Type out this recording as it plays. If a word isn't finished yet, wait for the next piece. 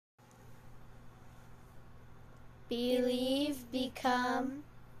Believe, become,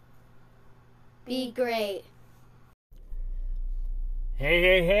 be great.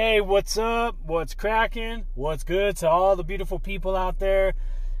 Hey, what's up? What's cracking? What's good to all the beautiful people out there?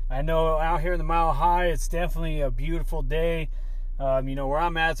 I know out here in the Mile High, it's definitely a beautiful day. Where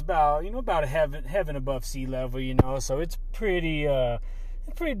I'm at, it's about heaven above sea level, so it's pretty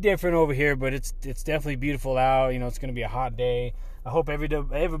different over here, but it's definitely beautiful out. It's going to be a hot day. I hope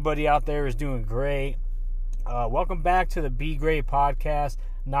everybody out there is doing great. Welcome back to the Be Great podcast.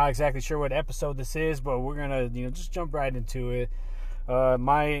 Not exactly sure what episode this is, but we're gonna just jump right into it.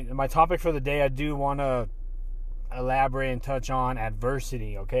 My topic for the day, I do want to elaborate and touch on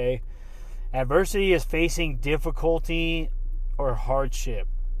adversity. Okay, adversity is facing difficulty or hardship.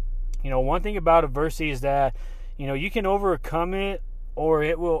 One thing about adversity is that you can overcome it or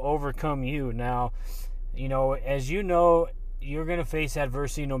it will overcome you. Now, as you're going to face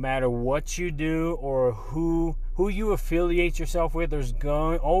adversity no matter what you do or who you affiliate yourself with. There's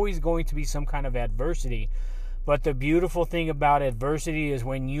always going to be some kind of adversity. But the beautiful thing about adversity is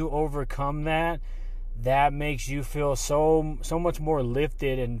when you overcome that makes you feel so much more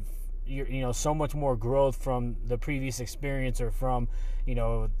lifted and so much more growth from the previous experience or from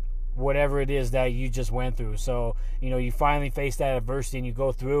whatever it is that you just went through. So you finally face that adversity and you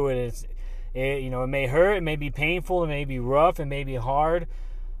go through it. It may hurt, it may be painful, it may be rough, it may be hard,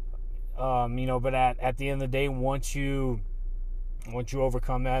 but at the end of the day, once you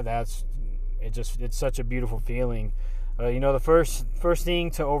overcome that, it's such a beautiful feeling. The first thing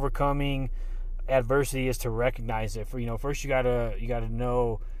to overcoming adversity is to recognize it. First you gotta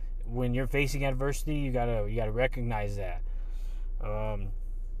know when you're facing adversity, you gotta recognize that.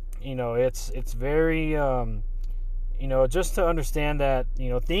 It's very just to understand that,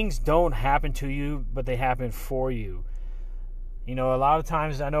 things don't happen to you, but they happen for you. A lot of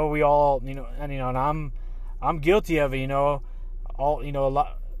times I know we all, and I'm guilty of it,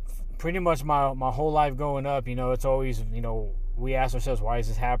 pretty much my whole life growing up, it's always, we ask ourselves, why is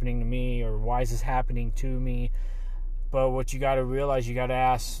this happening to me? Or why is this happening to me? But what you got to realize, you got to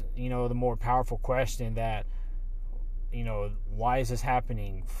ask, the more powerful question that, why is this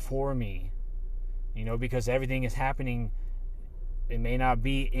happening for me? Because everything is happening, it may not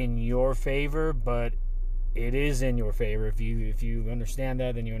be in your favor, but it is in your favor. If you understand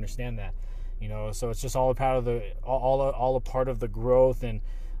that, then you understand that. So it's just all a part of the growth, and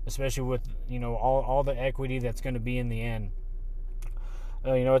especially with all the equity that's going to be in the end.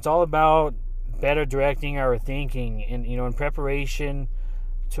 It's all about better directing our thinking and in preparation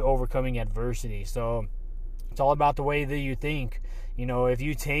to overcoming adversity. So it's all about the way that you think. If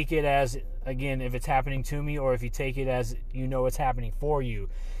you take it as, again, if it's happening to me, or if you take it as it's happening for you.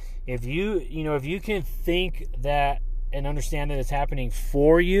 If you can think that and understand that it's happening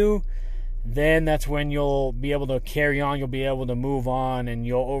for you, then that's when you'll be able to carry on, you'll be able to move on, and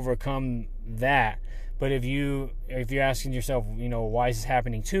you'll overcome that. But if you're asking yourself, why is this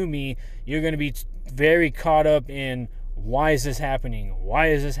happening to me, you're going to be very caught up in, why is this happening? Why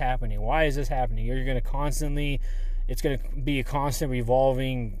is this happening? Why is this happening? You're going to it's going to be a constant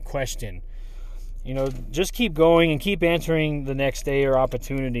revolving question. Just keep going and keep answering the next day or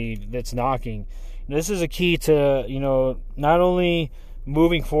opportunity that's knocking. This is a key to, not only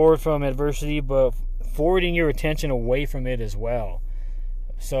moving forward from adversity, but forwarding your attention away from it as well.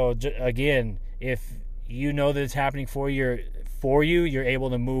 So again, if you know that it's happening for you, you're able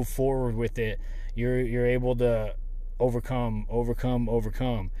to move forward with it. You're able to overcome.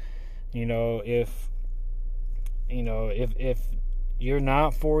 If you're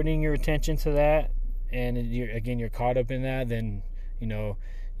not forwarding your attention to that, and you're caught up in that, then you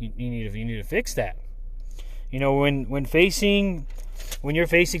need to fix that. When you're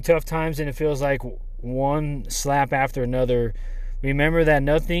facing tough times and it feels like one slap after another, remember that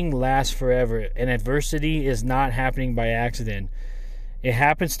nothing lasts forever, and adversity is not happening by accident. It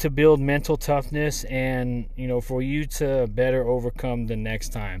happens to build mental toughness and, for you to better overcome the next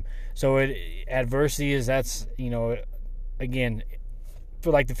time. So adversity is, again,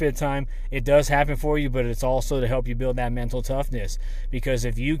 for like the fifth time, it does happen for you, but it's also to help you build that mental toughness. Because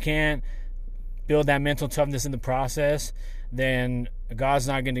if you can't build that mental toughness in the process, then God's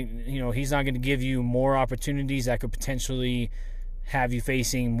not going to, He's not going to give you more opportunities that could potentially have you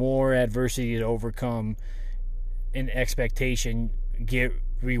facing more adversity to overcome an expectation, get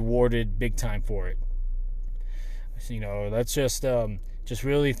rewarded big time for it. So, let's just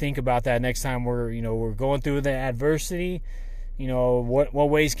really think about that next time we're going through the adversity. What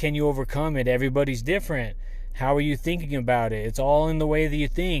ways can you overcome it? Everybody's different. How are you thinking about it? It's all in the way that you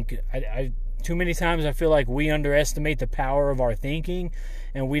think. Too many times I feel like we underestimate the power of our thinking,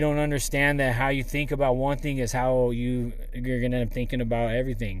 and we don't understand that how you think about one thing is how you're going to end up thinking about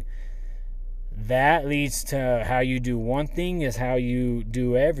everything. That leads to how you do one thing is how you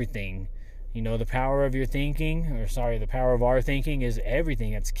do everything. The power of your thinking, the power of our thinking is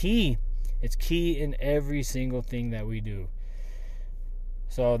everything. It's key. It's key in every single thing that we do.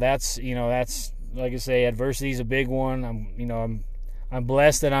 So that's like I say, adversity is a big one. I'm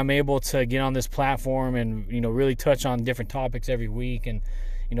blessed that I'm able to get on this platform and really touch on different topics every week. And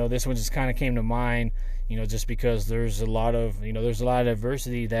this one just kind of came to mind. Just because there's a lot of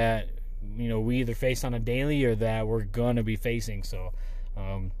adversity that we either face on a daily or that we're gonna be facing. So,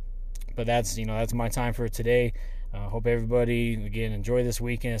 but that's my time for today. Hope everybody, again, enjoy this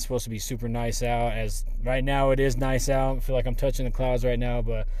weekend. It's supposed to be super nice out. As right now, it is nice out. I feel like I'm touching the clouds right now,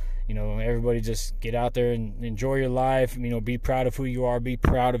 but everybody just get out there and enjoy your life. Be proud of who you are. Be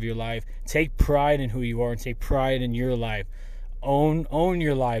proud of your life. Take pride in who you are and take pride in your life. Own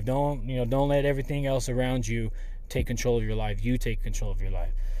your life. Don't let everything else around you take control of your life. You take control of your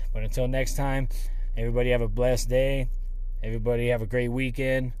life. But until next time, everybody have a blessed day. Everybody have a great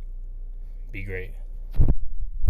weekend. Be great.